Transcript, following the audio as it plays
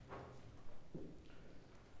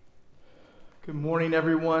Good morning,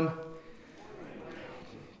 everyone.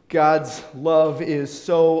 God's love is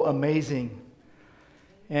so amazing.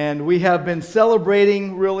 And we have been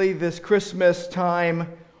celebrating really this Christmas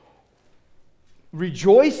time,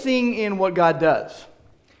 rejoicing in what God does.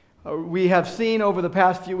 We have seen over the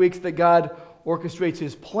past few weeks that God orchestrates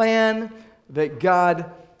His plan, that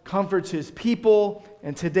God comforts His people,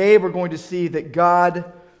 and today we're going to see that God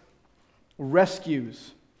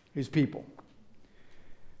rescues His people.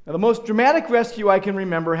 Now, the most dramatic rescue I can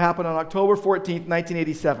remember happened on October 14th,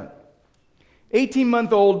 1987.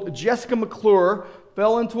 18-month-old Jessica McClure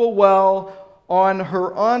fell into a well on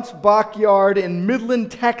her aunt's backyard in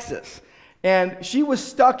Midland, Texas. And she was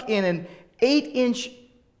stuck in an 8-inch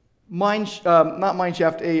well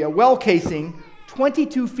casing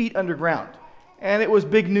 22 feet underground. And it was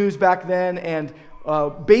big news back then, and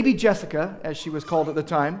baby Jessica, as she was called at the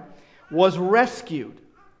time, was rescued.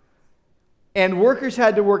 And workers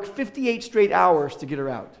had to work 58 straight hours to get her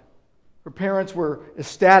out. Her parents were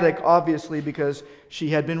ecstatic, obviously, because she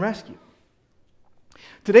had been rescued.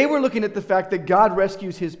 Today we're looking at the fact that God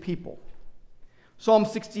rescues His people. Psalm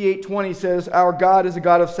 68:20 says, "Our God is a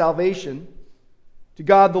God of salvation. To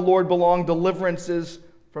God the Lord belong deliverances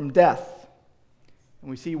from death."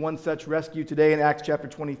 And we see one such rescue today in Acts chapter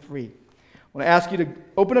 23. I want to ask you to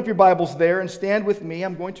open up your Bibles there and stand with me.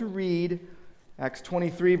 I'm going to read Acts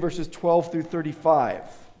 23, verses 12 through 35.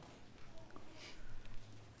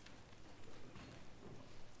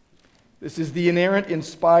 This is the inerrant,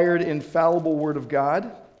 inspired, infallible Word of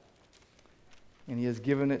God, and He has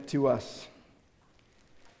given it to us.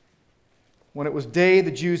 When it was day, the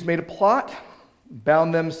Jews made a plot,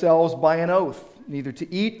 bound themselves by an oath, neither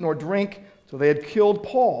to eat nor drink till they had killed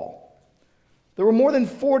Paul. There were more than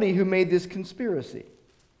 40 who made this conspiracy.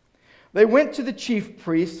 They went to the chief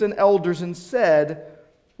priests and elders and said,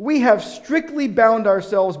 "We have strictly bound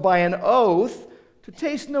ourselves by an oath to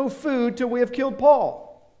taste no food till we have killed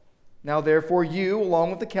Paul. Now therefore you, along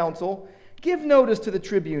with the council, give notice to the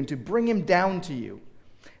tribune to bring him down to you,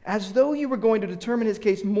 as though you were going to determine his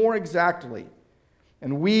case more exactly,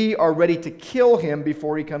 and we are ready to kill him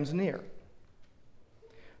before he comes near."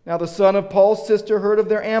 Now the son of Paul's sister heard of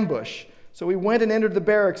their ambush, so he went and entered the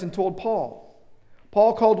barracks and told Paul.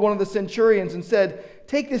 Paul called one of the centurions and said,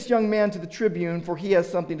 "Take this young man to the tribune, for he has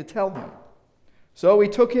something to tell him." So he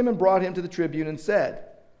took him and brought him to the tribune and said,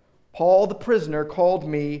 "Paul the prisoner called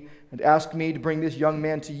me and asked me to bring this young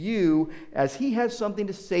man to you, as he has something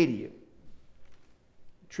to say to you."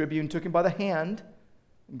 The tribune took him by the hand,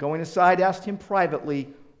 and going aside asked him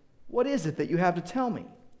privately, "What is it that you have to tell me?"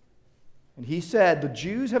 And he said, "The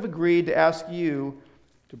Jews have agreed to ask you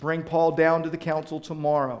to bring Paul down to the council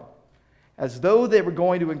tomorrow, as though they were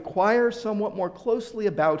going to inquire somewhat more closely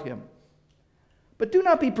about him. But do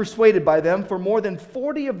not be persuaded by them, for more than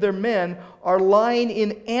 40 of their men are lying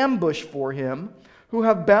in ambush for him, who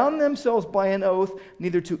have bound themselves by an oath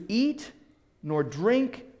neither to eat nor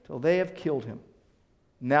drink till they have killed him.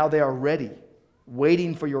 Now they are ready,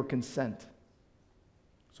 waiting for your consent."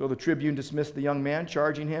 So the tribune dismissed the young man,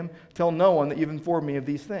 charging him, "Tell no one that you've informed me of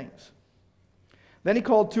these things." Then he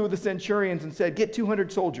called 2 of the centurions and said, "Get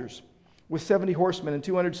 200 soldiers with 70 horsemen and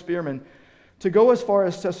 200 spearmen to go as far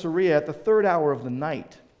as Caesarea at the 3rd hour of the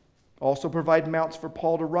night. Also provide mounts for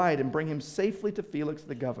Paul to ride and bring him safely to Felix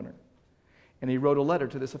the governor." And he wrote a letter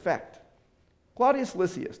to this effect. "Claudius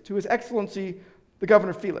Lysias, to His Excellency the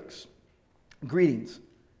Governor Felix, greetings.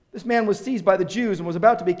 This man was seized by the Jews and was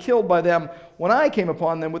about to be killed by them when I came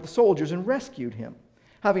upon them with the soldiers and rescued him,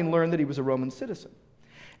 having learned that he was a Roman citizen.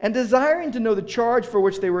 And desiring to know the charge for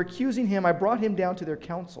which they were accusing him, I brought him down to their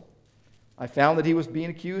council. I found that he was being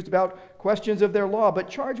accused about questions of their law, but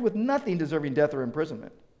charged with nothing deserving death or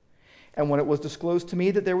imprisonment. And when it was disclosed to me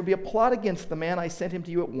that there would be a plot against the man, I sent him to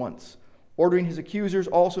you at once, ordering his accusers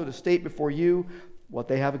also to state before you what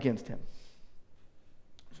they have against him."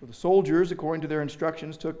 So the soldiers, according to their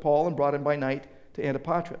instructions, took Paul and brought him by night to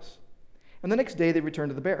Antipatris. And the next day they returned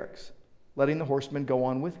to the barracks, letting the horsemen go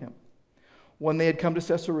on with him. When they had come to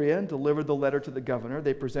Caesarea and delivered the letter to the governor,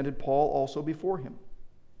 they presented Paul also before him.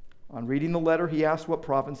 On reading the letter, he asked what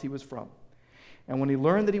province he was from. And when he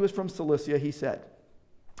learned that he was from Cilicia, he said,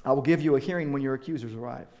 "I will give you a hearing when your accusers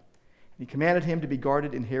arrive." And he commanded him to be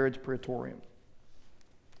guarded in Herod's praetorium.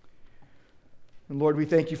 And Lord, we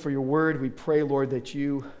thank you for your word. We pray, Lord, that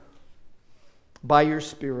you, by your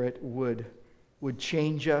Spirit, would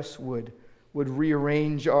change us, would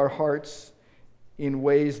rearrange our hearts in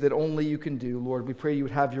ways that only you can do. Lord, we pray you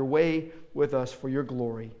would have your way with us for your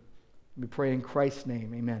glory. We pray in Christ's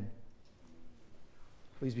name, amen.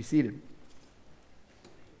 Please be seated.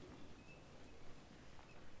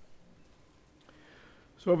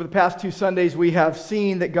 So over the past 2 Sundays, we have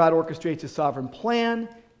seen that God orchestrates His sovereign plan,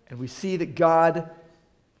 and we see that God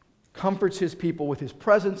comforts His people with His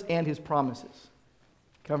presence and His promises.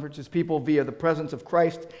 Comforts His people via the presence of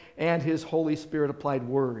Christ and His Holy Spirit-applied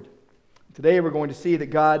Word. Today we're going to see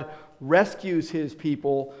that God rescues His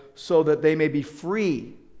people so that they may be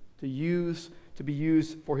free to be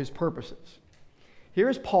used for His purposes. Here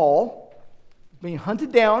is Paul being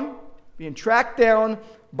hunted down, being tracked down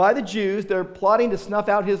by the Jews. They're plotting to snuff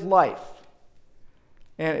out his life.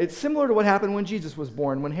 And it's similar to what happened when Jesus was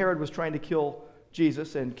born, when Herod was trying to kill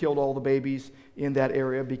Jesus and killed all the babies in that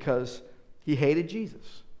area because he hated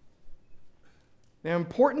Jesus. An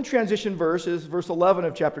important transition verse is verse 11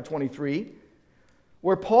 of chapter 23,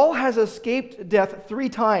 where Paul has escaped death 3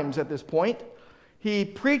 times at this point. He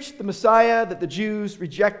preached the Messiah that the Jews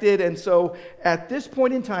rejected, and so at this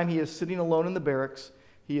point in time, he is sitting alone in the barracks.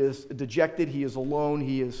 He is dejected, he is alone,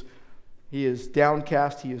 he is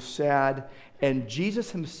downcast, he is sad, and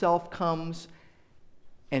Jesus himself comes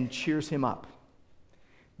and cheers him up.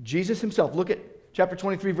 Jesus himself, look at chapter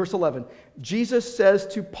 23, verse 11. Jesus says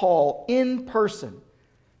to Paul in person,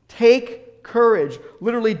 "Take courage."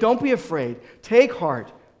 Literally, don't be afraid. Take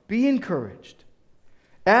heart. Be encouraged.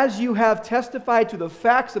 "As you have testified to the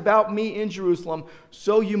facts about me in Jerusalem,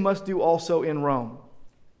 so you must do also in Rome."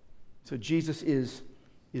 So Jesus is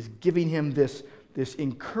giving him this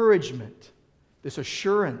encouragement, this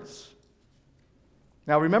assurance.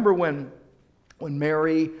 Now remember when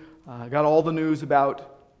Mary got all the news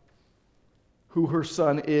about who her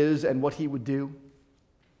son is and what he would do?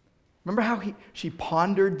 Remember how she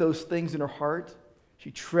pondered those things in her heart? She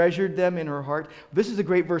treasured them in her heart. This is a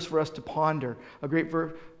great verse for us to ponder, a great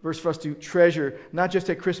verse for us to treasure, not just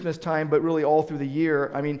at Christmas time, but really all through the year.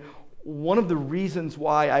 I mean, one of the reasons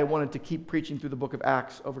why I wanted to keep preaching through the book of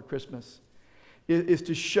Acts over Christmas is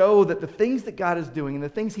to show that the things that God is doing and the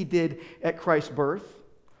things He did at Christ's birth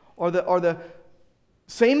are the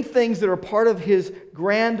same things that are part of His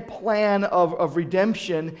grand plan of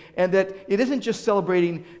redemption, and that it isn't just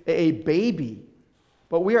celebrating a baby,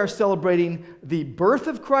 but we are celebrating the birth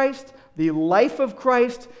of Christ, the life of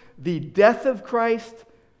Christ, the death of Christ,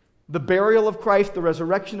 the burial of Christ, the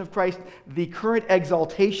resurrection of Christ, the current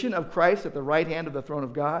exaltation of Christ at the right hand of the throne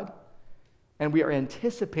of God, and we are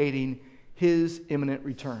anticipating His imminent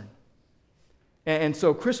return. And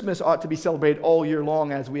so Christmas ought to be celebrated all year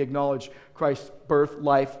long as we acknowledge Christ's birth,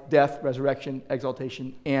 life, death, resurrection,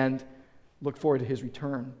 exaltation, and look forward to His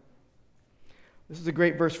return. This is a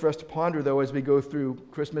great verse for us to ponder, though, as we go through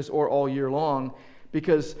Christmas or all year long,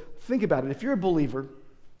 because think about it. If you're a believer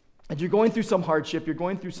and you're going through some hardship, you're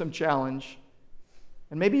going through some challenge,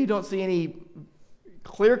 and maybe you don't see any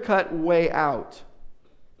clear-cut way out,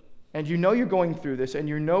 and you know you're going through this, and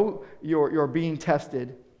you know you're being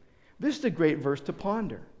tested, this is a great verse to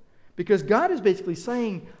ponder. Because God is basically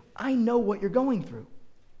saying, I know what you're going through.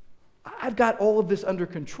 I've got all of this under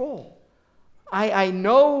control. I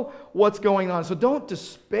know what's going on, so don't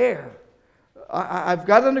despair. I've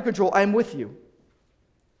got it under control. I'm with you.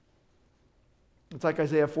 It's like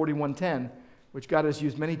Isaiah 41:10, which God has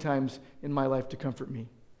used many times in my life to comfort me.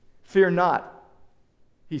 "Fear not,"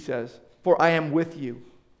 He says, "for I am with you.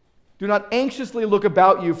 Do not anxiously look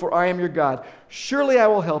about you, for I am your God. Surely I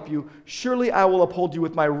will help you. Surely I will uphold you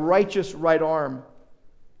with my righteous right arm."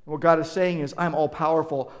 And what God is saying is, I'm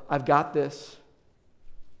all-powerful. I've got this.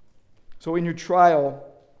 So in your trial,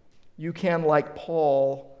 you can, like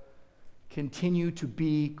Paul, continue to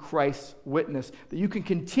be Christ's witness. That you can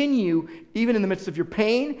continue, even in the midst of your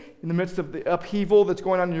pain, in the midst of the upheaval that's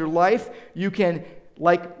going on in your life, you can,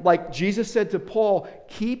 like Jesus said to Paul,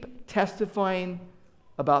 keep testifying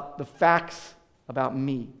about the facts about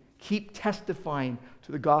me. Keep testifying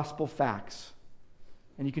to the gospel facts.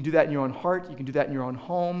 And you can do that in your own heart, you can do that in your own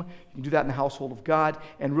home, you can do that in the household of God,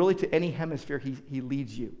 and really to any hemisphere He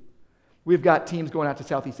leads you. We've got teams going out to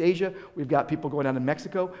Southeast Asia. We've got people going down to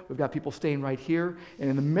Mexico. We've got people staying right here.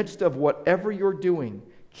 And in the midst of whatever you're doing,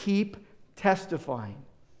 keep testifying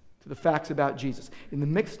to the facts about Jesus. In the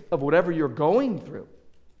midst of whatever you're going through,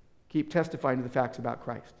 keep testifying to the facts about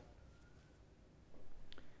Christ.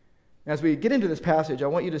 As we get into this passage, I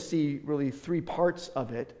want you to see really 3 parts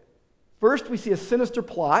of it. First, we see a sinister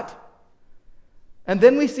plot, and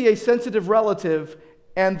then we see a sensitive relative,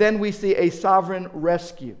 and then we see a sovereign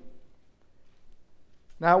rescue.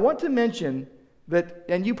 Now, I want to mention that,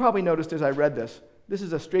 and you probably noticed as I read this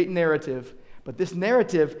is a straight narrative, but this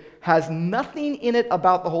narrative has nothing in it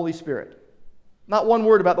about the Holy Spirit. Not one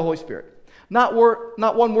word about the Holy Spirit. Not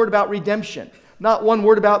one word about redemption. Not one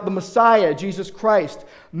word about the Messiah, Jesus Christ.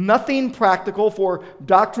 Nothing practical for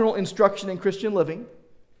doctrinal instruction in Christian living.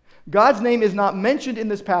 God's name is not mentioned in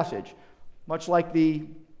this passage, much like the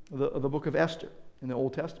book of Esther in the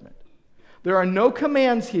Old Testament. There are no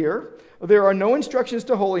commands here. There are no instructions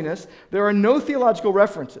to holiness. There are no theological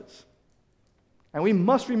references. And we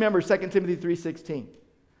must remember 2 Timothy 3:16.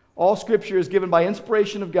 All Scripture is given by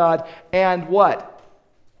inspiration of God and what?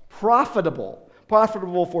 Profitable.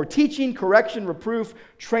 Profitable for teaching, correction, reproof,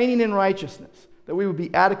 training in righteousness, that we would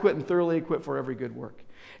be adequate and thoroughly equipped for every good work.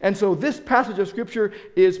 And so this passage of Scripture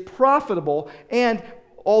is profitable, and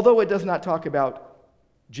although it does not talk about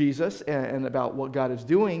Jesus and about what God is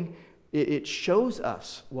doing, it shows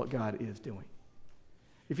us what God is doing.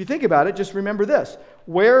 If you think about it, just remember this.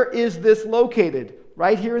 Where is this located?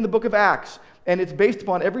 Right here in the book of Acts. And it's based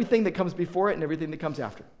upon everything that comes before it and everything that comes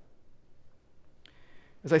after.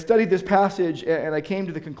 As I studied this passage, and I came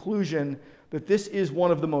to the conclusion that this is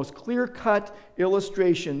one of the most clear-cut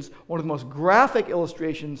illustrations, one of the most graphic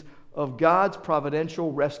illustrations of God's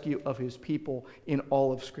providential rescue of his people in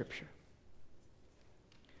all of Scripture.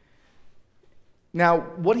 Now,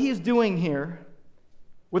 what he is doing here,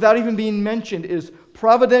 without even being mentioned, is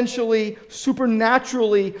providentially,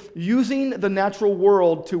 supernaturally using the natural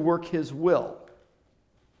world to work his will.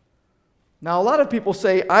 Now, a lot of people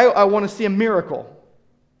say, I want to see a miracle.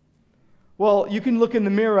 Well, you can look in the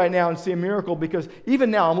mirror right now and see a miracle, because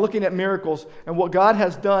even now I'm looking at miracles and what God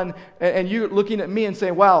has done, and you looking at me and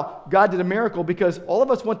saying, wow, God did a miracle, because all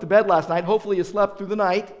of us went to bed last night. Hopefully you slept through the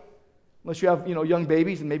night. Unless you have, young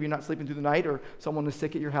babies and maybe you're not sleeping through the night, or someone is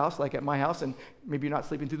sick at your house, like at my house, and maybe you're not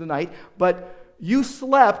sleeping through the night. But you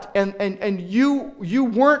slept and you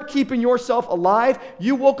weren't keeping yourself alive.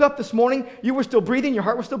 You woke up this morning, you were still breathing, your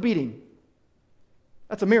heart was still beating.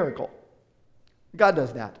 That's a miracle. God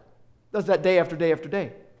does that. Does that day after day after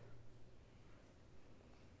day.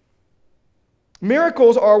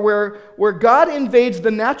 Miracles are where God invades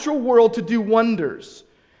the natural world to do wonders.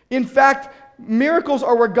 In fact, miracles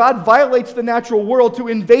are where God violates the natural world to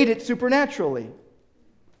invade it supernaturally.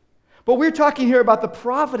 But we're talking here about the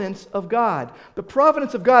providence of God. The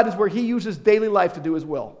providence of God is where he uses daily life to do his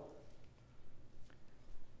will.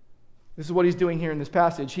 This is what he's doing here in this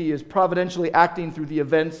passage. He is providentially acting through the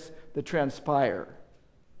events that transpire.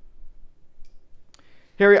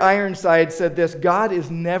 Harry Ironside said this: God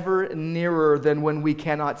is never nearer than when we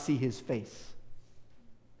cannot see his face.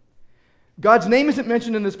 God's name isn't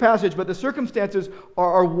mentioned in this passage, but the circumstances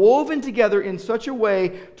are woven together in such a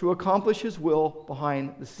way to accomplish his will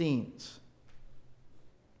behind the scenes.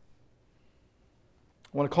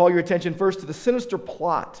 I want to call your attention first to the sinister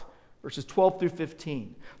plot, verses 12 through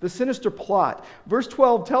 15. The sinister plot. Verse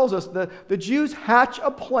 12 tells us that the Jews hatch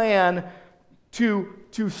a plan to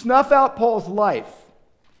snuff out Paul's life.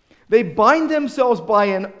 They bind themselves by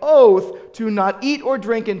an oath to not eat or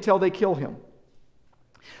drink until they kill him.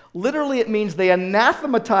 Literally, it means they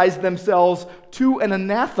anathematized themselves to an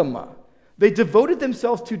anathema. They devoted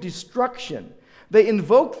themselves to destruction. They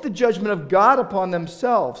invoked the judgment of God upon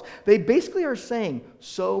themselves. They basically are saying,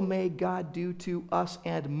 so may God do to us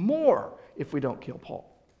and more if we don't kill Paul.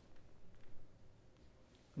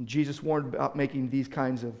 And Jesus warned about making these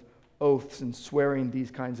kinds of oaths and swearing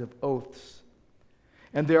these kinds of oaths.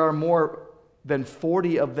 And there are more than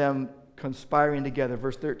 40 of them conspiring together.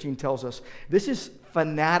 Verse 13 tells us this is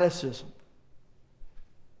fanaticism.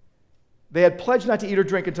 They had pledged not to eat or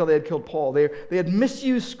drink until they had killed Paul. They had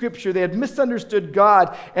misused Scripture. They had misunderstood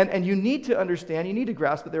God. And you need to understand, you need to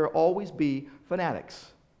grasp that there will always be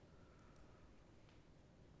fanatics.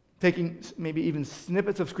 Taking maybe even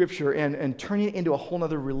snippets of Scripture and turning it into a whole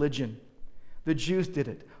other religion. The Jews did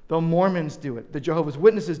it. The Mormons do it. The Jehovah's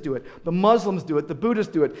Witnesses do it. The Muslims do it. The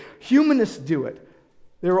Buddhists do it. Humanists do it.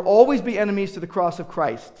 There will always be enemies to the cross of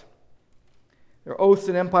Christ. There are oaths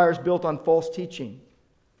and empires built on false teaching.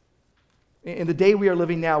 In the day we are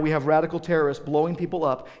living now, we have radical terrorists blowing people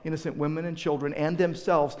up, innocent women and children and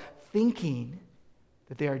themselves, thinking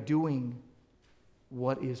that they are doing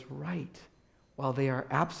what is right, while they are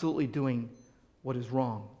absolutely doing what is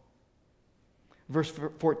wrong. Verse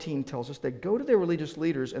 14 tells us they go to their religious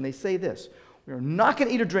leaders and they say this: we are not going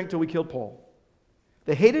to eat or drink till we kill Paul.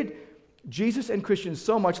 They hated Jesus and Christians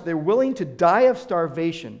so much they're willing to die of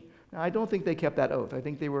starvation. Now, I don't think they kept that oath. I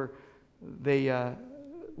think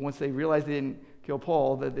once they realized they didn't kill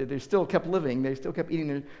Paul, they still kept living. They still kept eating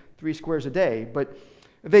their 3 squares a day. But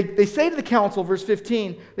they say to the council, verse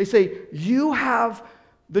 15, they say, you have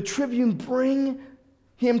the tribune bring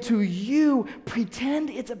him to you.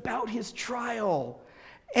 Pretend it's about his trial.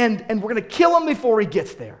 And we're going to kill him before he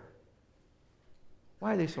gets there.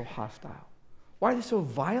 Why are they so hostile? Why are they so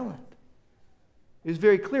violent? It's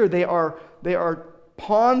very clear they are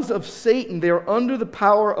pawns of Satan. They are under the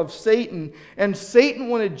power of Satan. And Satan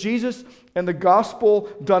wanted Jesus and the gospel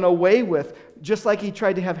done away with, just like he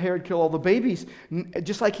tried to have Herod kill all the babies,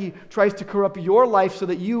 just like he tries to corrupt your life so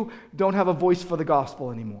that you don't have a voice for the gospel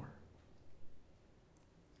anymore.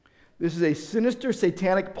 This is a sinister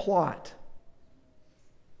satanic plot.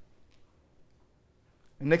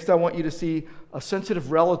 And next I want you to see a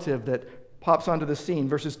sensitive relative that pops onto the scene.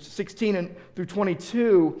 Verses 16 through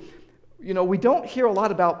 22, we don't hear a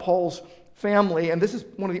lot about Paul's family, and this is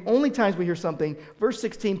one of the only times we hear something. Verse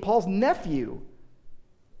 16, Paul's nephew,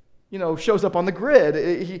 shows up on the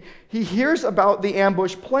grid. He hears about the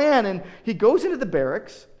ambush plan, and he goes into the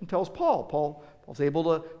barracks and tells Paul. Paul's able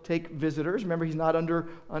to take visitors. Remember, he's not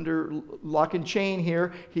under lock and chain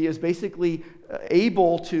here. He is basically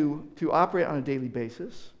able to operate on a daily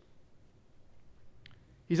basis.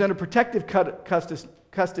 He's under protective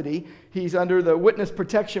custody. He's under the witness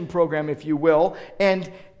protection program, if you will. And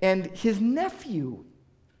his nephew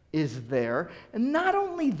is there. And not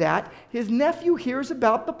only that, his nephew hears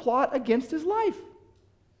about the plot against his life.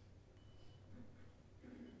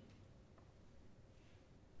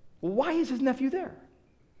 Why is his nephew there?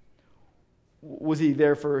 Was he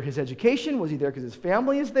there for his education? Was he there because his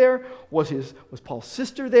family is there? Was Paul's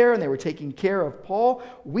sister there and they were taking care of Paul?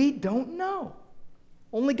 We don't know.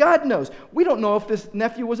 Only God knows. We don't know if this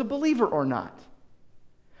nephew was a believer or not.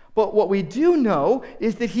 But what we do know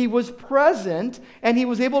is that he was present and he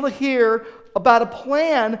was able to hear about a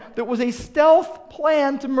plan that was a stealth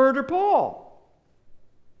plan to murder Paul.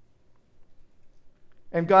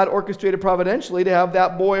 And God orchestrated providentially to have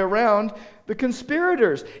that boy around the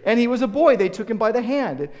conspirators. And he was a boy. They took him by the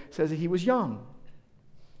hand. It says that he was young.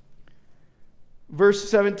 Verse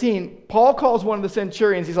 17, Paul calls one of the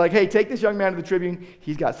centurions. He's like, hey, take this young man to the tribune.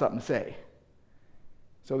 He's got something to say.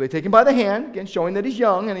 So they take him by the hand, again, showing that he's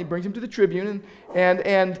young, and he brings him to the tribune.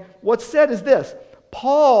 And what's said is this: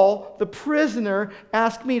 Paul, the prisoner,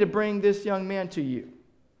 asked me to bring this young man to you.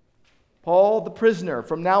 Paul, the prisoner,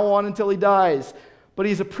 from now on until he dies. But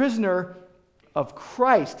he's a prisoner of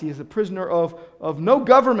Christ. He is a prisoner of no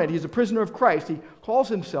government. He's a prisoner of Christ. He calls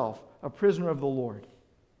himself a prisoner of the Lord.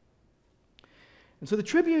 And so the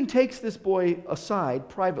tribune takes this boy aside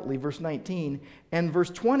privately, verse 19, and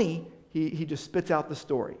verse 20, he just spits out the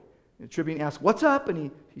story. The tribune asks, what's up?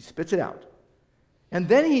 And he spits it out. And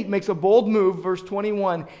then he makes a bold move, verse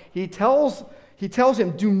 21. He tells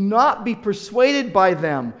him, do not be persuaded by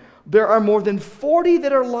them. There are more than 40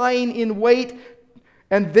 that are lying in wait,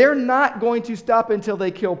 and they're not going to stop until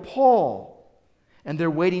they kill Paul. And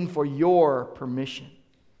they're waiting for your permission.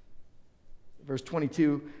 Verse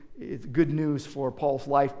 22, it's good news for Paul's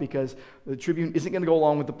life because the tribune isn't going to go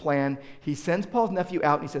along with the plan. He sends Paul's nephew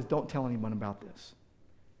out and he says, don't tell anyone about this.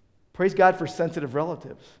 Praise God for sensitive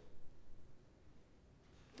relatives.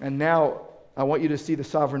 And now I want you to see the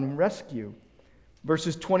sovereign rescue.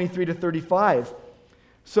 Verses 23 to 35.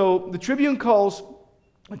 So the tribune calls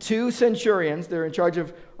 2 centurions. They're in charge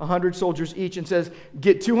of 100 soldiers each, and says,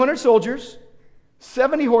 get 200 soldiers,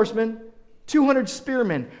 70 horsemen, 200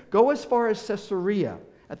 spearmen. Go as far as Caesarea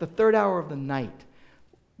at the 3rd hour of the night.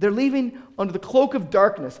 They're leaving under the cloak of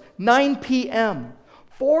darkness, 9 p.m.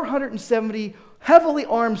 470 heavily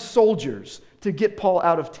armed soldiers to get Paul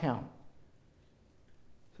out of town.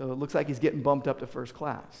 So it looks like he's getting bumped up to first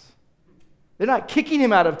class. They're not kicking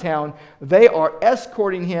him out of town. They are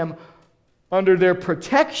escorting him under their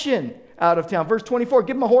protection out of town. Verse 24,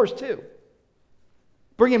 give him a horse too.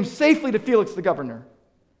 Bring him safely to Felix the governor.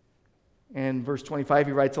 And verse 25,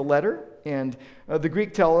 he writes a letter. And the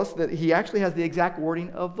Greek tells us that he actually has the exact wording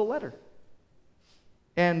of the letter.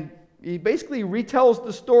 And he basically retells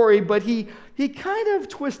the story, but he kind of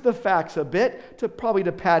twists the facts a bit to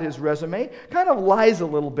pad his resume, kind of lies a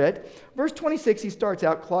little bit. Verse 26, he starts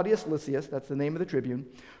out, Claudius Lysias, that's the name of the tribune,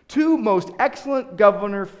 to most excellent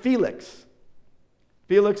governor Felix.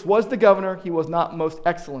 Felix was the governor. He was not most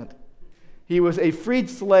excellent. He was a freed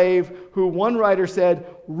slave who, one writer said,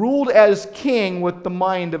 ruled as king with the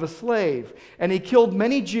mind of a slave. And he killed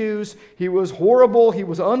many Jews. He was horrible. He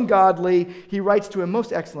was ungodly. He writes to him,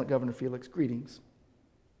 most excellent Governor Felix, greetings.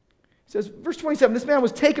 He says, verse 27, this man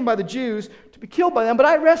was taken by the Jews to be killed by them, but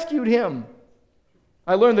I rescued him.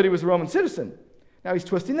 I learned that he was a Roman citizen. Now he's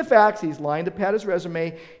twisting the facts. He's lying to pad his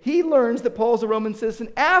resume. He learns that Paul is a Roman citizen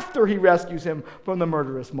after he rescues him from the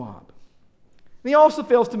murderous mob. And he also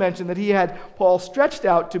fails to mention that he had Paul stretched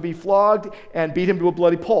out to be flogged and beat him to a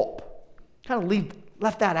bloody pulp. Kind of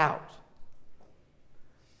left that out.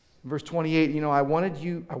 Verse 28, I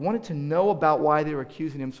wanted to know about why they were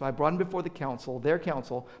accusing him, so I brought him before the council, their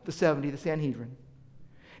council, the 70, the Sanhedrin.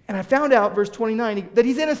 And I found out, verse 29, that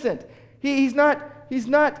he's innocent. He's not he's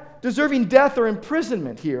not deserving death or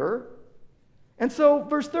imprisonment here. And so,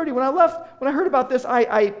 verse 30, when I heard about this,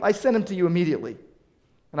 I sent him to you immediately.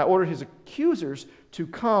 And I ordered his accusers to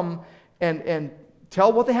come and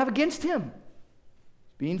tell what they have against him.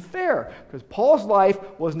 Being fair, because Paul's life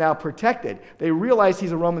was now protected. They realized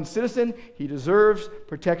he's a Roman citizen. He deserves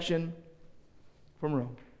protection from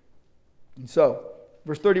Rome. And so,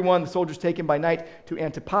 verse 31, the soldiers take him by night to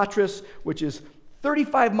Antipatris, which is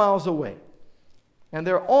 35 miles away. And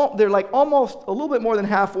they're like almost a little bit more than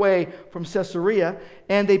halfway from Caesarea,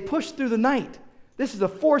 and they push through the night. This is a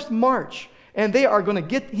forced march, and they are going to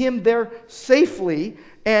get him there safely.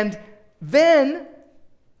 And then,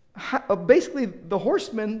 basically, the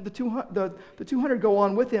horsemen, the 200 go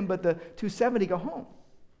on with him, but the 270 go home.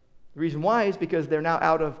 The reason why is because they're now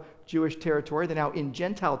out of Jewish territory. They're now in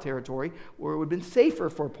Gentile territory, where it would have been safer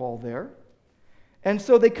for Paul there. And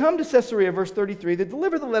so they come to Caesarea, verse 33. They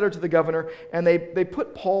deliver the letter to the governor, and they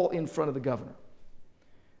put Paul in front of the governor.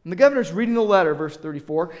 And the governor's reading the letter, verse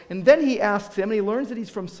 34, and then he asks him, and he learns that he's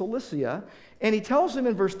from Cilicia, and he tells him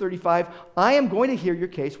in verse 35, I am going to hear your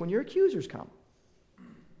case when your accusers come.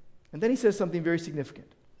 And then he says something very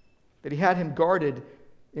significant, that he had him guarded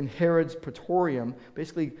in Herod's praetorium,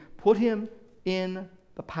 basically put him in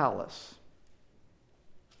the palace.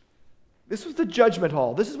 This was the judgment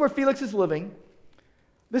hall. This is where Felix is living.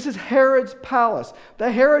 This is Herod's palace. The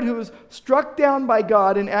Herod who was struck down by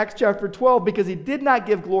God in Acts chapter 12 because he did not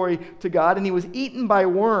give glory to God and he was eaten by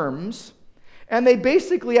worms. And they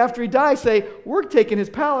basically, after he dies, say, we're taking his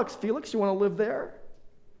palace. Felix, you want to live there?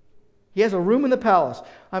 He has a room in the palace.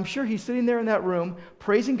 I'm sure he's sitting there in that room,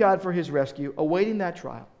 praising God for his rescue, awaiting that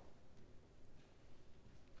trial.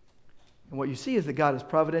 And what you see is that God has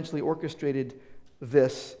providentially orchestrated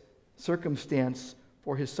this circumstance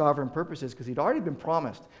for his sovereign purposes, because he'd already been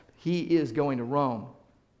promised he is going to Rome.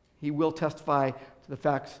 He will testify to the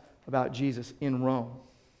facts about Jesus in Rome.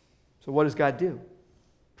 So what does God do?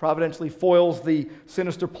 Providentially foils the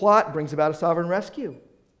sinister plot, brings about a sovereign rescue.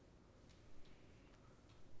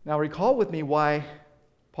 Now recall with me why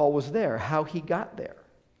Paul was there, how he got there.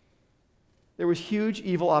 There was huge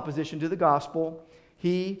evil opposition to the gospel.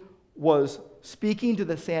 He was speaking to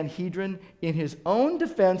the Sanhedrin in his own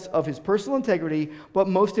defense of his personal integrity, but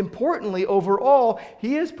most importantly, overall,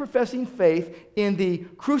 he is professing faith in the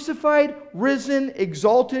crucified, risen,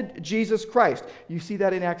 exalted Jesus Christ. You see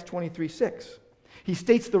that in Acts 23:6. He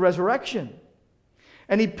states the resurrection,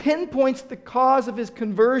 and he pinpoints the cause of his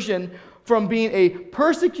conversion from being a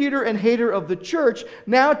persecutor and hater of the church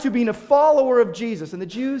now to being a follower of Jesus, and the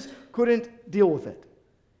Jews couldn't deal with it.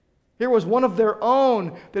 Here was one of their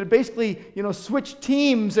own that had basically, switched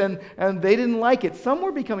teams and they didn't like it. Some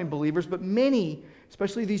were becoming believers, but many,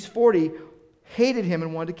 especially these 40, hated him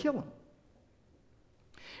and wanted to kill him.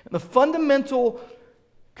 And the fundamental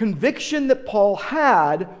conviction that Paul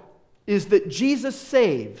had is that Jesus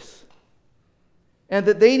saves and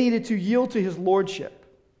that they needed to yield to his lordship.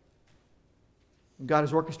 And God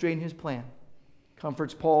is orchestrating his plan,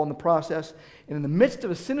 comforts Paul in the process, and in the midst of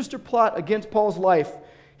a sinister plot against Paul's life,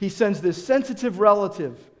 he sends this sensitive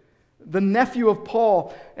relative, the nephew of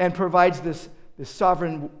Paul, and provides this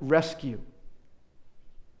sovereign rescue.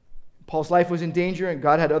 Paul's life was in danger, and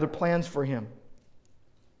God had other plans for him.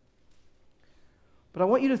 But I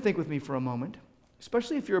want you to think with me for a moment,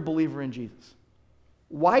 especially if you're a believer in Jesus.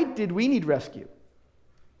 Why did we need rescue?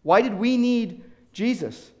 Why did we need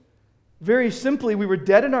Jesus? Very simply, we were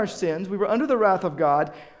dead in our sins. We were under the wrath of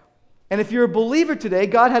God. And if you're a believer today,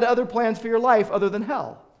 God had other plans for your life other than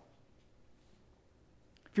hell.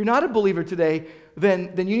 If you're not a believer today,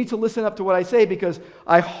 then you need to listen up to what I say, because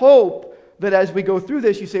I hope that as we go through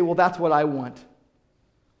this, you say, well, that's what I want.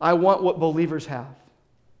 I want what believers have.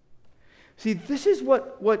 See, this is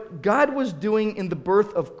what God was doing in the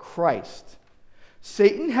birth of Christ.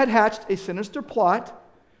 Satan had hatched a sinister plot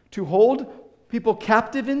to hold people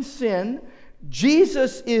captive in sin.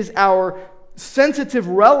 Jesus is our sensitive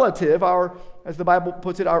relative, our, as the Bible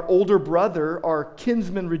puts it, our older brother, our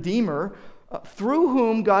kinsman redeemer, through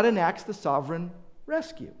whom God enacts the sovereign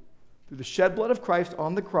rescue. Through the shed blood of Christ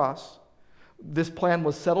on the cross, this plan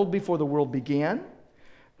was settled before the world began.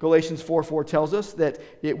 Galatians 4:4 tells us that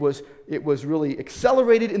it was really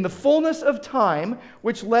accelerated in the fullness of time,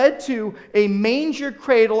 which led to a manger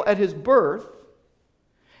cradle at his birth,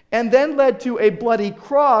 and then led to a bloody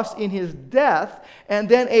cross in his death, and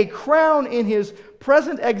then a crown in his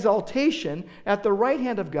present exaltation at the right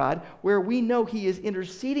hand of God, where we know he is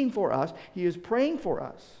interceding for us, he is praying for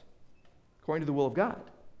us, according to the will of God.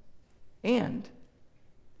 And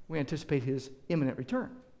we anticipate his imminent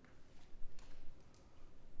return.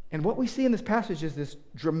 And what we see in this passage is this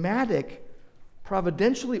dramatic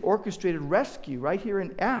providentially orchestrated rescue right here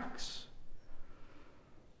in Acts.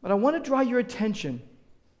 But I want to draw your attention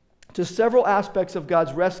to several aspects of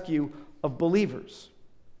God's rescue of believers,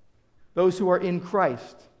 those who are in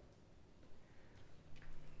Christ.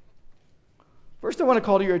 First, I want to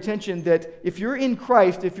call to your attention that if you're in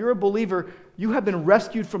Christ, if you're a believer, you have been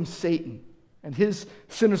rescued from Satan and his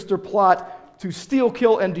sinister plot to steal,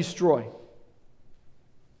 kill, and destroy.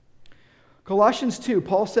 Colossians 2,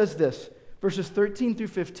 Paul says this, verses 13 through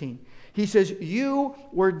 15. He says, "You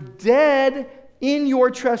were dead in your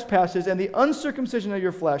trespasses and the uncircumcision of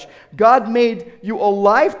your flesh. God made you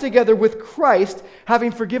alive together with Christ,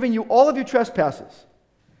 having forgiven you all of your trespasses,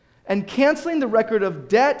 and canceling the record of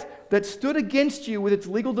debt that stood against you with its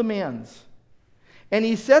legal demands. And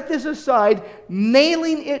he set this aside,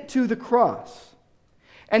 nailing it to the cross.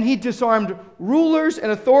 And he disarmed rulers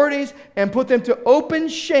and authorities and put them to open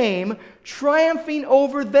shame, triumphing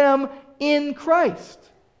over them in Christ."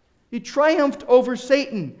 He triumphed over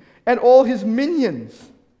Satan and all his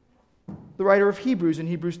minions. The writer of Hebrews in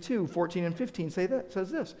Hebrews 2, 14 and 15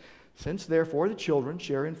 says this, "Since therefore the children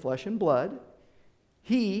share in flesh and blood,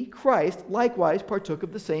 he, Christ, likewise partook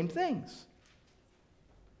of the same things,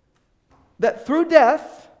 that through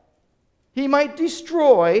death he might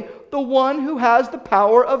destroy the one who has the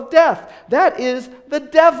power of death." That is the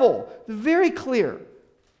devil. Very clear.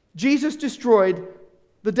 Jesus destroyed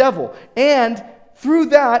the devil, and through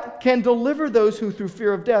that can deliver those who through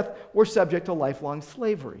fear of death were subject to lifelong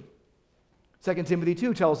slavery. 2 Timothy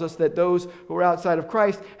 2 tells us that those who are outside of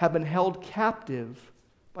Christ have been held captive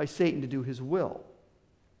by Satan to do his will.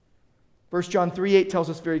 1 John 3:8 tells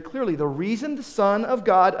us very clearly, the reason the Son of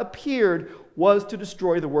God appeared was to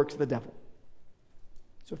destroy the works of the devil.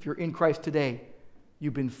 So if you're in Christ today,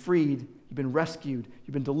 you've been freed, you've been rescued,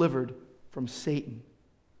 you've been delivered from Satan.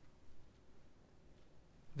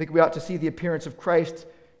 I think we ought to see the appearance of Christ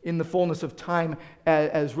in the fullness of time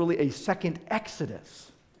as really a second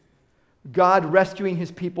Exodus. God rescuing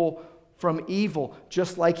his people from evil,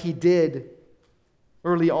 just like he did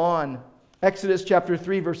early on. Exodus chapter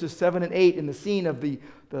 3, verses 7 and 8, in the scene of the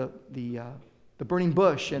burning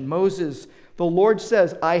bush. And Moses, the Lord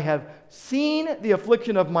says, "I have seen the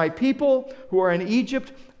affliction of my people who are in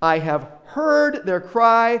Egypt. I have heard their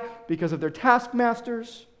cry because of their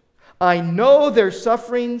taskmasters. I know their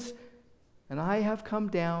sufferings, and I have come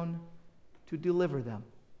down to deliver them."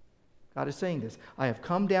 God is saying this. "I have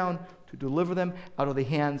come down to deliver them out of the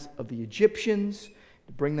hands of the Egyptians,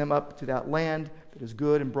 to bring them up to that land that is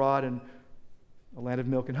good and broad and a land of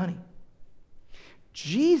milk and honey."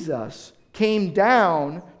 Jesus came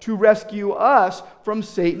down to rescue us from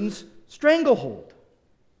Satan's stranglehold.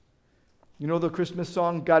 You know the Christmas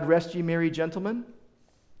song, "God Rest Ye Merry Gentlemen"?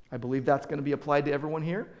 I believe that's going to be applied to everyone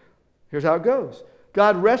here. Here's how it goes.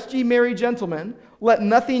 "God rest ye merry gentlemen, let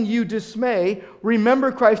nothing you dismay.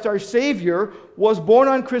 Remember Christ our Savior was born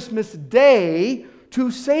on Christmas Day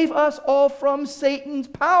to save us all from Satan's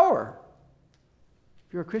power."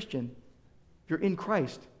 If you're a Christian, if you're in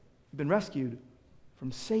Christ, you've been rescued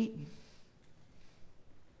from Satan.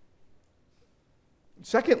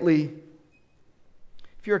 Secondly,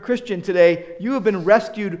 if you're a Christian today, you have been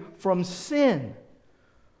rescued from sin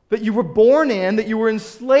that you were born in, that you were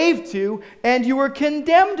enslaved to, and you were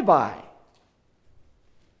condemned by.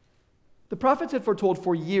 The prophets had foretold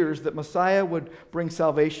for years that Messiah would bring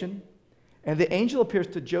salvation, and the angel appears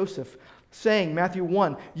to Joseph, saying, Matthew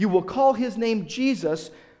 1, "You will call his name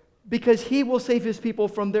Jesus because he will save his people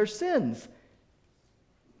from their sins."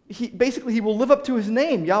 Basically, he will live up to his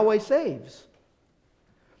name, Yahweh saves.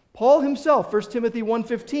 Paul himself, 1 Timothy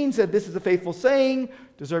 1:15, said, "This is a faithful saying,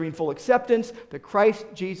 deserving full acceptance, that Christ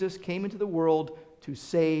Jesus came into the world to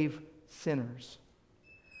save sinners."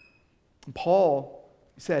 And Paul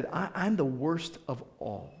said, I'm the worst of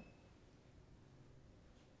all.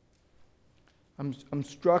 I'm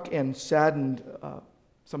struck and saddened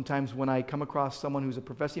sometimes when I come across someone who's a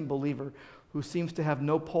professing believer who seems to have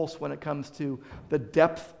no pulse when it comes to the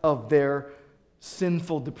depth of their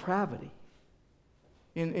sinful depravity.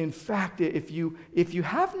 In fact, if you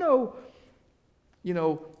have no,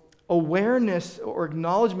 awareness or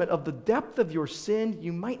acknowledgement of the depth of your sin,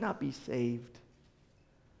 you might not be saved.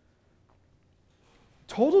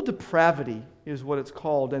 Total depravity is what it's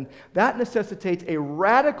called, and that necessitates a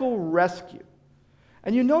radical rescue.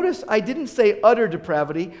 And you notice I didn't say utter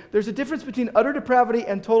depravity. There's a difference between utter depravity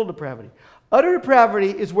and total depravity. Utter depravity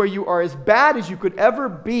is where you are as bad as you could ever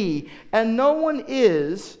be, and no one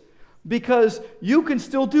is, because you can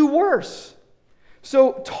still do worse.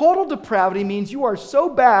 So total depravity means you are so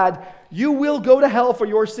bad, you will go to hell for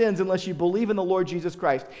your sins unless you believe in the Lord Jesus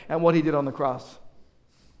Christ and what he did on the cross.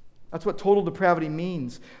 That's what total depravity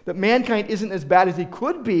means. That mankind isn't as bad as he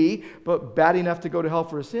could be, but bad enough to go to hell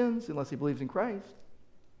for his sins unless he believes in Christ.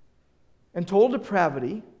 And total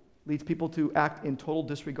depravity leads people to act in total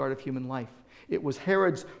disregard of human life. It was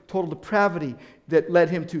Herod's total depravity that led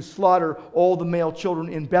him to slaughter all the male children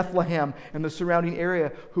in Bethlehem and the surrounding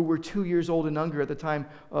area who were 2 years old and younger at the time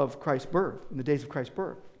of Christ's birth, in the days of Christ's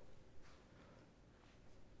birth.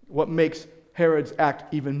 What makes Herod's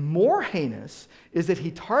act even more heinous is that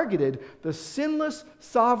he targeted the sinless,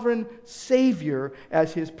 sovereign Savior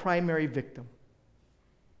as his primary victim.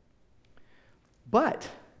 But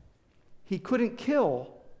he couldn't kill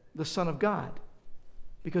the Son of God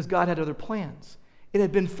because God had other plans. It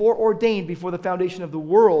had been foreordained before the foundation of the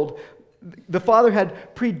world. The Father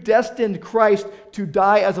had predestined Christ to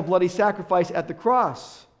die as a bloody sacrifice at the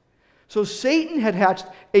cross. So Satan had hatched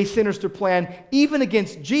a sinister plan even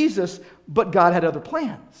against Jesus, but God had other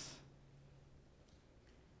plans.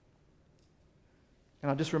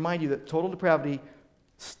 And I'll just remind you that total depravity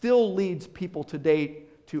still leads people today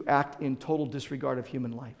to act in total disregard of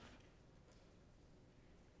human life.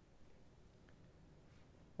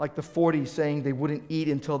 Like the 40 saying they wouldn't eat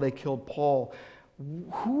until they killed Paul.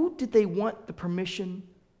 Who did they want the permission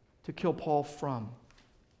to kill Paul from?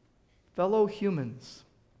 Fellow humans.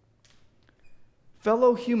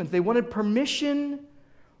 Fellow humans. They wanted permission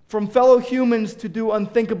from fellow humans to do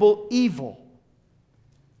unthinkable evil.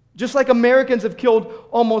 Just like Americans have killed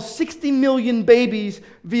almost 60 million babies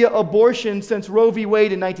via abortion since Roe v.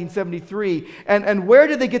 Wade in 1973. And where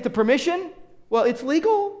did they get the permission? Well, it's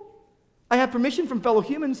legal. I have permission from fellow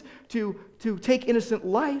humans to take innocent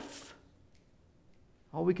life.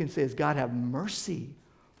 All we can say is, God, have mercy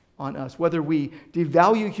on us. Whether we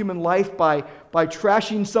devalue human life by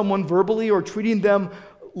trashing someone verbally or treating them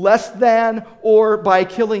less than, or by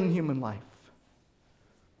killing human life.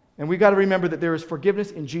 And we've got to remember that there is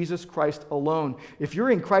forgiveness in Jesus Christ alone. If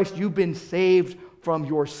you're in Christ, you've been saved from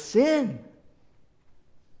your sin.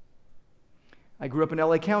 I grew up in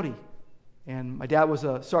LA County, and my dad was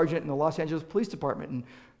a sergeant in the Los Angeles Police Department, and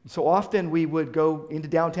so often we would go into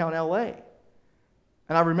downtown LA.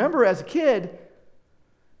 And I remember as a kid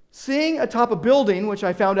seeing atop a building, which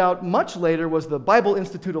I found out much later was the Bible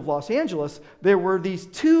Institute of Los Angeles, there were these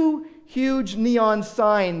two huge neon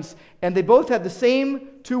signs, and they both had the same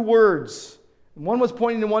two words. One was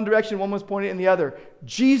pointing in one direction, one was pointing in the other.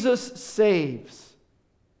 Jesus saves.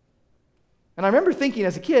 And I remember thinking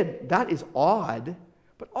as a kid, that is odd,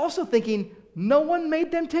 but also thinking, no one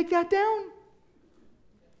made them take that down.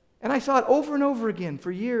 And I saw it over and over again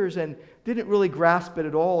for years and didn't really grasp it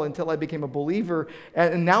at all until I became a believer.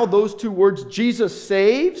 And now those two words, Jesus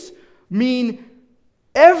saves, mean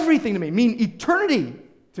everything to me, mean eternity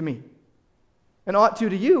to me. And ought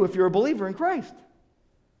to you if you're a believer in Christ.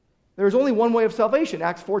 There is only one way of salvation.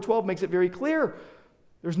 Acts 4:12 makes it very clear.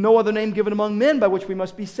 There's no other name given among men by which we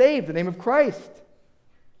must be saved, the name of Christ.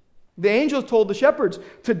 The angels told the shepherds,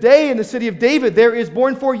 today in the city of David there is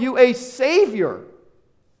born for you a Savior,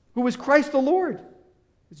 who is Christ the Lord.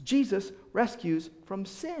 It's Jesus rescues from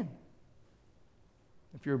sin.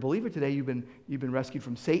 If you're a believer today, you've been rescued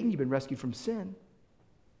from Satan, you've been rescued from sin.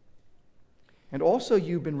 And also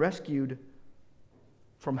you've been rescued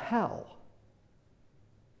from hell.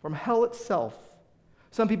 From hell itself.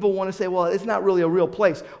 Some people want to say, well, it's not really a real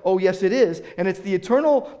place. Oh, yes, it is. And it's the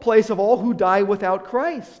eternal place of all who die without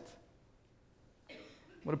Christ.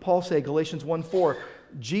 What did Paul say? Galatians 1:4.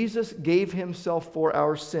 Jesus gave himself for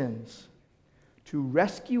our sins to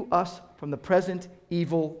rescue us from the present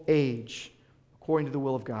evil age, according to the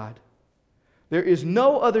will of God. There is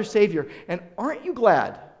no other Savior. And aren't you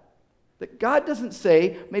glad that God doesn't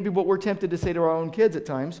say, maybe what we're tempted to say to our own kids at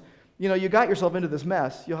times, you know, you got yourself into this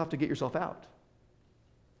mess, you'll have to get yourself out.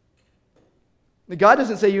 God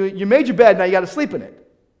doesn't say, you made your bed, now you got to sleep in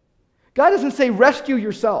it. God doesn't say, rescue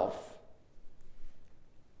yourself.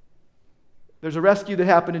 There's a rescue that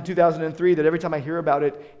happened in 2003 that every time I hear about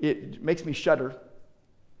it, it makes me shudder.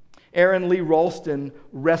 Aaron Lee Ralston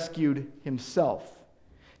rescued himself.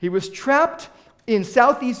 He was trapped in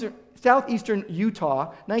southeastern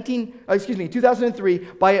Utah, 2003,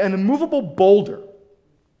 by an immovable boulder.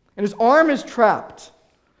 And his arm is trapped.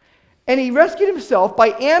 And he rescued himself by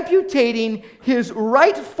amputating his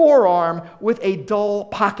right forearm with a dull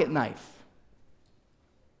pocket knife.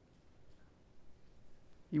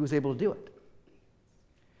 He was able to do it.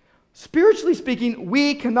 Spiritually speaking,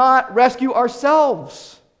 we cannot rescue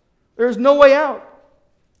ourselves. There's no way out.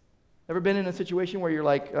 Ever been in a situation where you're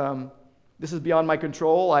like, this is beyond my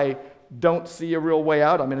control, I don't see a real way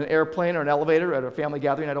out, I'm in an airplane or an elevator at a family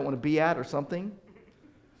gathering I don't want to be at or something?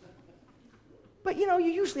 But you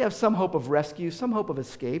usually have some hope of rescue, some hope of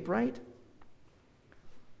escape, right?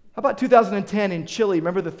 How about 2010 in Chile?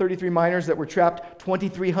 Remember the 33 miners that were trapped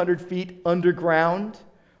 2,300 feet underground?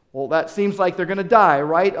 Well, that seems like they're going to die,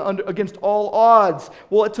 right? Against all odds.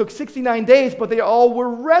 Well, it took 69 days, but they all were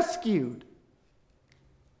rescued.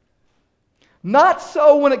 Not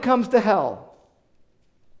so when it comes to hell.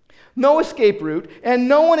 No escape route, and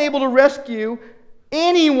no one able to rescue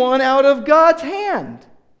anyone out of God's hand.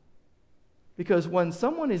 Because when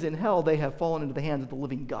someone is in hell, they have fallen into the hands of the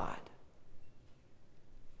living God.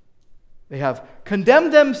 They have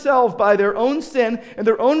condemned themselves by their own sin and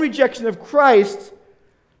their own rejection of Christ.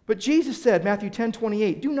 But Jesus said, Matthew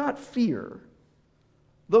 10:28, do not fear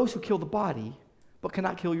those who kill the body, but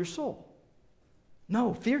cannot kill your soul.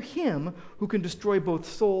 No, fear him who can destroy both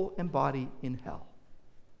soul and body in hell.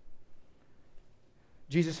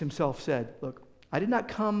 Jesus himself said, look, I did not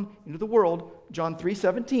come into the world, John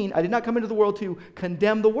 3:17, I did not come into the world to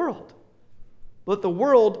condemn the world, but the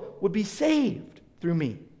world would be saved through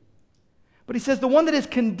me. But he says the one that is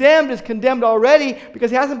condemned already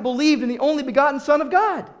because he hasn't believed in the only begotten Son of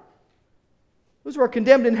God. Those who are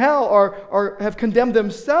condemned in hell have condemned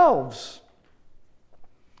themselves.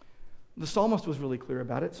 The psalmist was really clear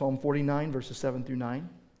about it. Psalm 49, verses 7 through 9.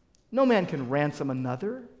 No man can ransom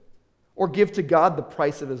another or give to God the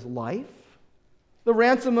price of his life. The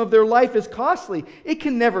ransom of their life is costly. It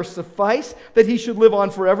can never suffice that he should live on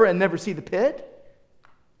forever and never see the pit.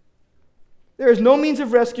 There is no means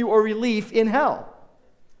of rescue or relief in hell.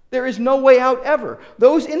 There is no way out ever.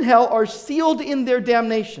 Those in hell are sealed in their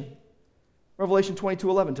damnation. Revelation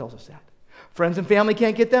 22:11 tells us that. Friends and family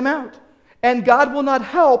can't get them out. And God will not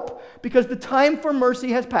help because the time for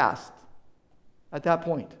mercy has passed at that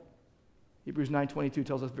point. Hebrews 9:22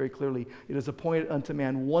 tells us very clearly, it is appointed unto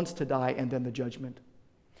man once to die and then the judgment.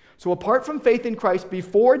 So apart from faith in Christ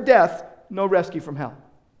before death, no rescue from hell.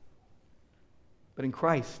 But in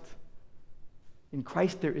Christ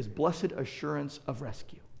there is blessed assurance of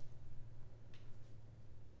rescue.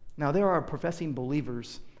 Now there are professing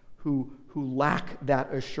believers who lack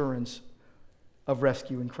that assurance of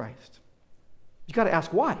rescue in Christ. You've got to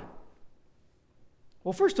ask why.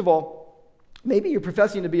 Well, first of all, maybe you're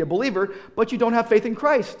professing to be a believer, but you don't have faith in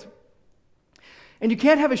Christ. And you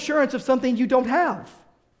can't have assurance of something you don't have.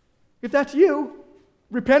 If that's you,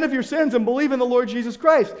 repent of your sins and believe in the Lord Jesus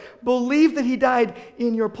Christ. Believe that he died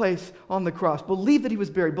in your place on the cross. Believe that he was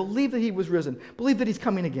buried. Believe that he was risen. Believe that he's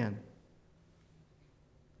coming again.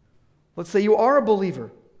 Let's say you are a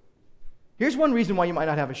believer. Here's one reason why you might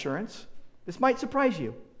not have assurance. This might surprise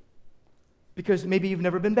you. Because maybe you've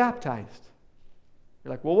never been baptized.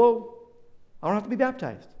 You're like, whoa, I don't have to be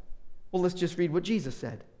baptized. Well, let's just read what Jesus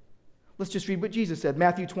said. Let's just read what Jesus said.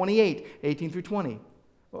 Matthew 28:18 through 20.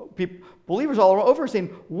 Well, believers all over are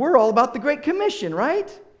saying, we're all about the Great Commission,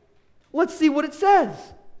 right? Let's see what it says.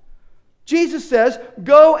 Jesus says,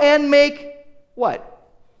 go and make what?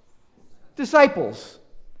 Disciples.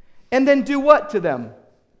 And then do what to them?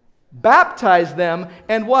 Baptize them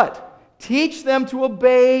and what? Teach them to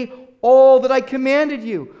obey all that I commanded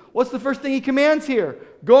you. What's the first thing he commands here?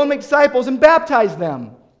 Go and make disciples and baptize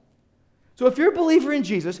them. So if you're a believer in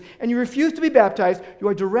Jesus and you refuse to be baptized, you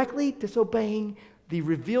are directly disobeying the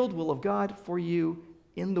revealed will of God for you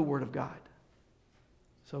in the Word of God.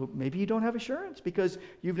 So maybe you don't have assurance because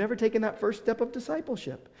you've never taken that first step of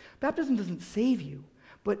discipleship. Baptism doesn't save you,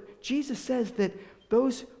 but Jesus says that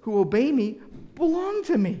those who obey me belong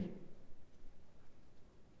to me.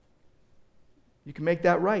 You can make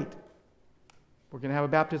that right. We're going to have a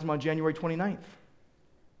baptism on January 29th.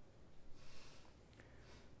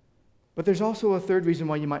 But there's also a third reason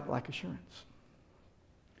why you might lack assurance.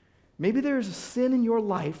 Maybe there's a sin in your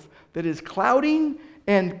life that is clouding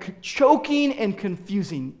and choking and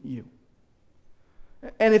confusing you.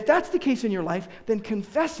 And if that's the case in your life, then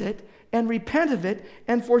confess it and repent of it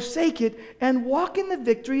and forsake it and walk in the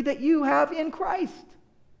victory that you have in Christ.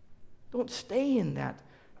 Don't stay in that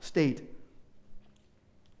state.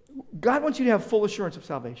 God wants you to have full assurance of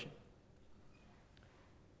salvation.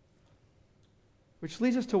 Which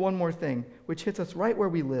leads us to one more thing, which hits us right where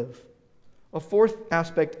we live. A fourth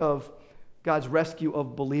aspect of God's rescue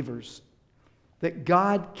of believers. That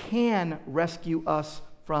God can rescue us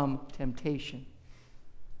from temptation.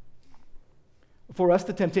 For us,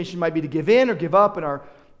 the temptation might be to give in or give up in our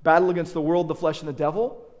battle against the world, the flesh, and the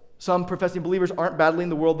devil. Some professing believers aren't battling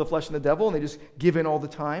the world, the flesh, and the devil, and they just give in all the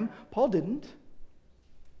time. Paul didn't.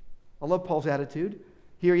 I love Paul's attitude.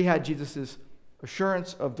 Here he had Jesus'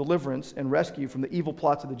 assurance of deliverance and rescue from the evil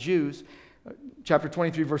plots of the Jews. Chapter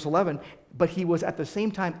 23, verse 11. But he was at the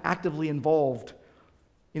same time actively involved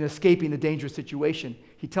in escaping a dangerous situation.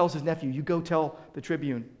 He tells his nephew, you go tell the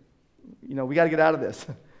tribune, we got to get out of this.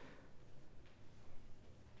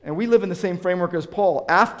 And we live in the same framework as Paul,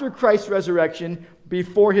 after Christ's resurrection,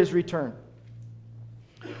 before his return.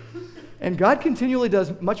 And God continually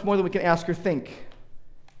does much more than we can ask or think.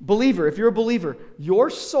 Believer, if you're a believer, your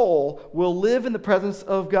soul will live in the presence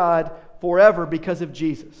of God forever because of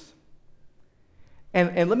Jesus.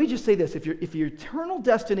 And let me just say this, if your eternal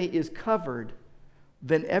destiny is covered,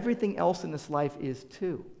 then everything else in this life is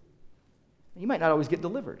too. You might not always get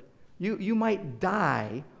delivered. You might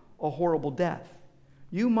die a horrible death.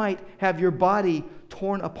 You might have your body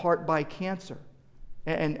torn apart by cancer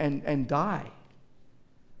and die.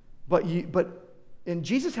 And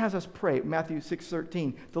Jesus has us pray, Matthew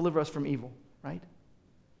 6:13, deliver us from evil, right?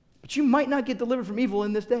 But you might not get delivered from evil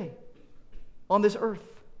in this day, on this earth.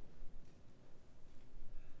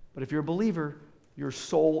 But if you're a believer, your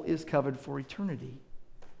soul is covered for eternity.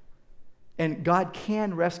 And God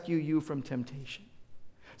can rescue you from temptation.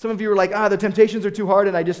 Some of you are like, the temptations are too hard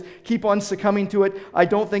and I just keep on succumbing to it. I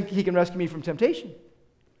don't think he can rescue me from temptation.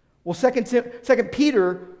 Well, 2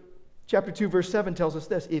 Peter chapter 2, verse 7 tells us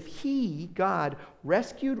this. If he, God,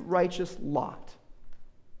 rescued righteous Lot,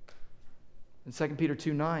 in 2 Peter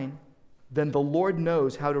 2:9, then the Lord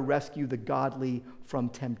knows how to rescue the godly from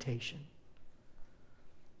temptation.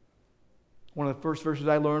 One of the first verses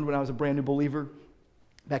I learned when I was a brand new believer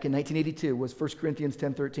back in 1982 was 1 Corinthians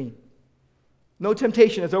 10:13. No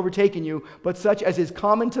temptation has overtaken you, but such as is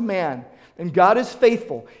common to man. And God is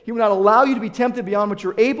faithful. He will not allow you to be tempted beyond what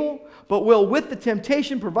you're able, but will with the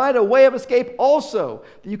temptation provide a way of escape also,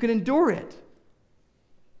 that you can endure it.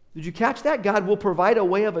 Did you catch that? God will provide a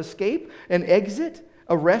way of escape, an exit,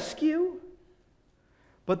 a rescue.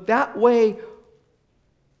 But that way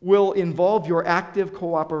will involve your active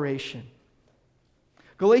cooperation.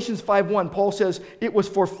 Galatians 5:1, Paul says, it was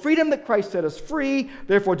for freedom that Christ set us free,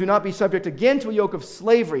 therefore do not be subject again to a yoke of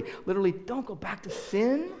slavery. Literally, don't go back to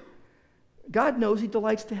sin. God knows he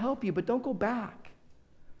delights to help you, but don't go back.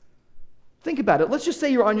 Think about it. Let's just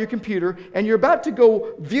say you're on your computer and you're about to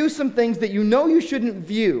go view some things that you know you shouldn't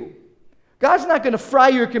view. God's not going to fry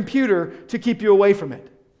your computer to keep you away from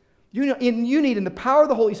it. You need, in the power of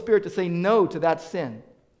the Holy Spirit, to say no to that sin.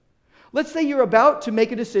 Let's say you're about to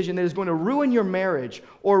make a decision that is going to ruin your marriage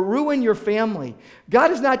or ruin your family.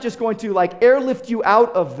 God is not just going to airlift you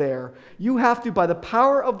out of there. You have to, by the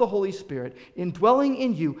power of the Holy Spirit, indwelling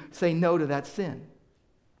in you, say no to that sin.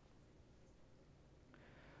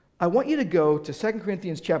 I want you to go to 2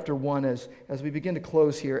 Corinthians chapter 1 as we begin to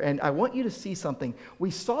close here, and I want you to see something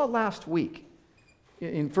we saw last week.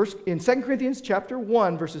 In 2 Corinthians chapter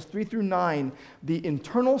 1, verses 3 through 9, the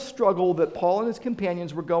internal struggle that Paul and his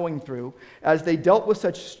companions were going through as they dealt with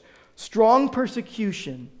such strong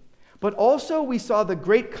persecution. But also we saw the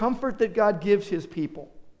great comfort that God gives his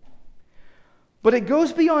people. But it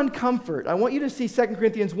goes beyond comfort. I want you to see 2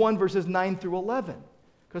 Corinthians 1, verses 9 through 11,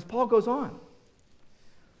 because Paul goes on.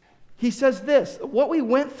 He says this, what we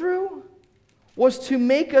went through was to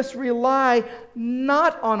make us rely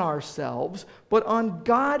not on ourselves, but on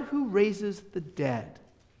God who raises the dead.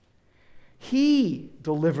 He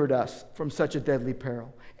delivered us from such a deadly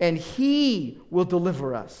peril, and he will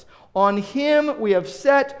deliver us. On him we have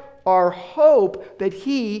set our hope that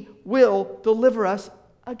he will deliver us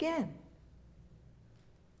again.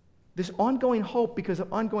 This ongoing hope because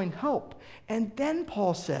of ongoing help. And then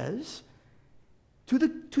Paul says to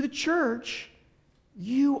the church,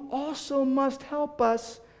 you also must help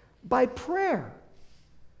us by prayer,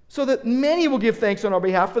 so that many will give thanks on our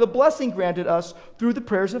behalf for the blessing granted us through the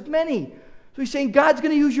prayers of many. So he's saying God's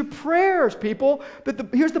going to use your prayers, people. But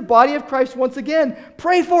here's the body of Christ once again.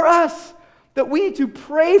 Pray for us. That we need to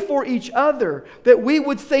pray for each other. That we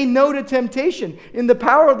would say no to temptation in the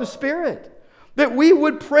power of the Spirit. That we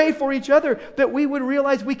would pray for each other. That we would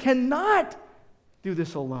realize we cannot do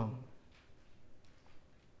this alone.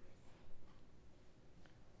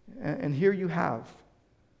 And here you have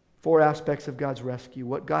 4 aspects of God's rescue,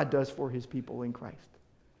 what God does for his people in Christ.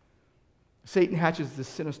 Satan hatches this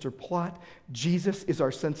sinister plot. Jesus is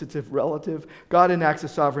our sensitive relative. God enacts a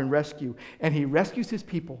sovereign rescue, and he rescues his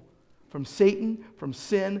people from Satan, from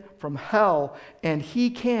sin, from hell, and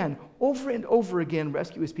he can, over and over again,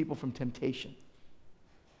 rescue his people from temptation.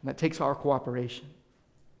 And that takes our cooperation.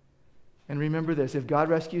 And remember this, if God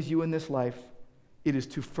rescues you in this life, it is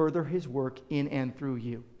to further his work in and through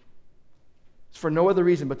you. It's for no other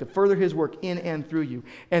reason but to further his work in and through you.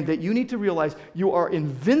 And that you need to realize you are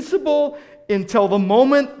invincible until the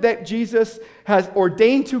moment that Jesus has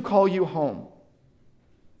ordained to call you home.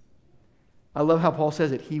 I love how Paul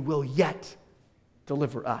says it. He will yet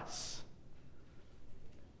deliver us.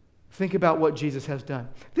 Think about what Jesus has done.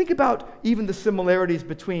 Think about even the similarities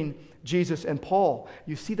between Jesus and Paul.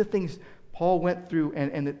 You see the things Paul went through,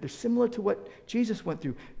 and they're similar to what Jesus went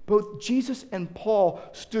through. Both Jesus and Paul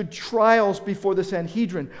stood trials before the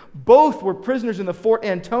Sanhedrin. Both were prisoners in the Fort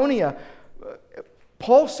Antonia.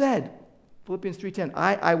 Paul said, Philippians 3:10,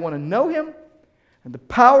 I want to know him and the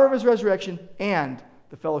power of his resurrection and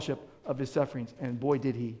the fellowship of his sufferings. And boy,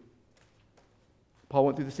 did he. Paul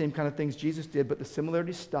went through the same kind of things Jesus did, but the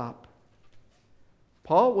similarities stop.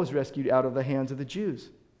 Paul was rescued out of the hands of the Jews.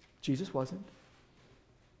 Jesus wasn't.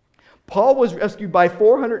 Paul was rescued by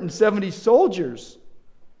 470 soldiers.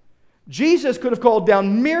 Jesus could have called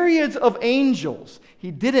down myriads of angels. He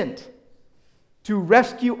didn't. To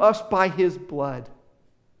rescue us by his blood.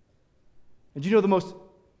 And you know the most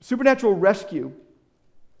supernatural rescue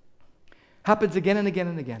happens again and again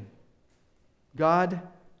and again. God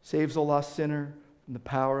saves a lost sinner from the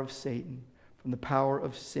power of Satan, from the power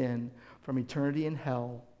of sin, from eternity in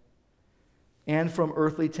hell, and from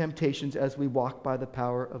earthly temptations as we walk by the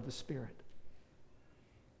power of the Spirit.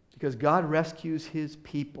 Because God rescues his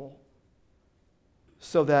people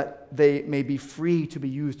so that they may be free to be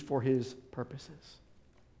used for his purposes.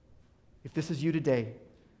 If this is you today,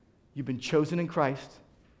 you've been chosen in Christ,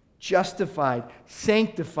 justified,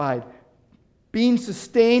 sanctified, being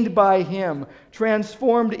sustained by him,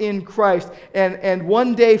 transformed in Christ, and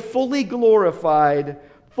one day fully glorified,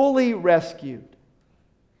 fully rescued.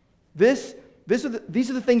 These are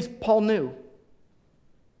the things Paul knew,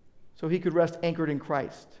 so he could rest anchored in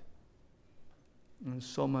Christ. And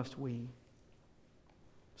so must we.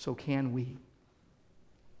 So can we.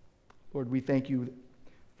 Lord, we thank you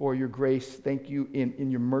for your grace. Thank you in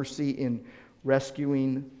your mercy in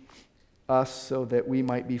rescuing us so that we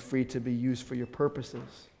might be free to be used for your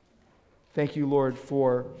purposes. Thank you, Lord,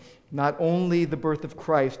 for not only the birth of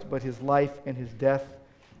Christ, but his life and his death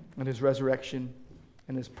and his resurrection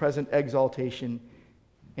and his present exaltation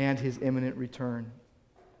and his imminent return.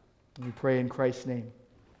 And we pray in Christ's name.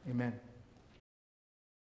 Amen.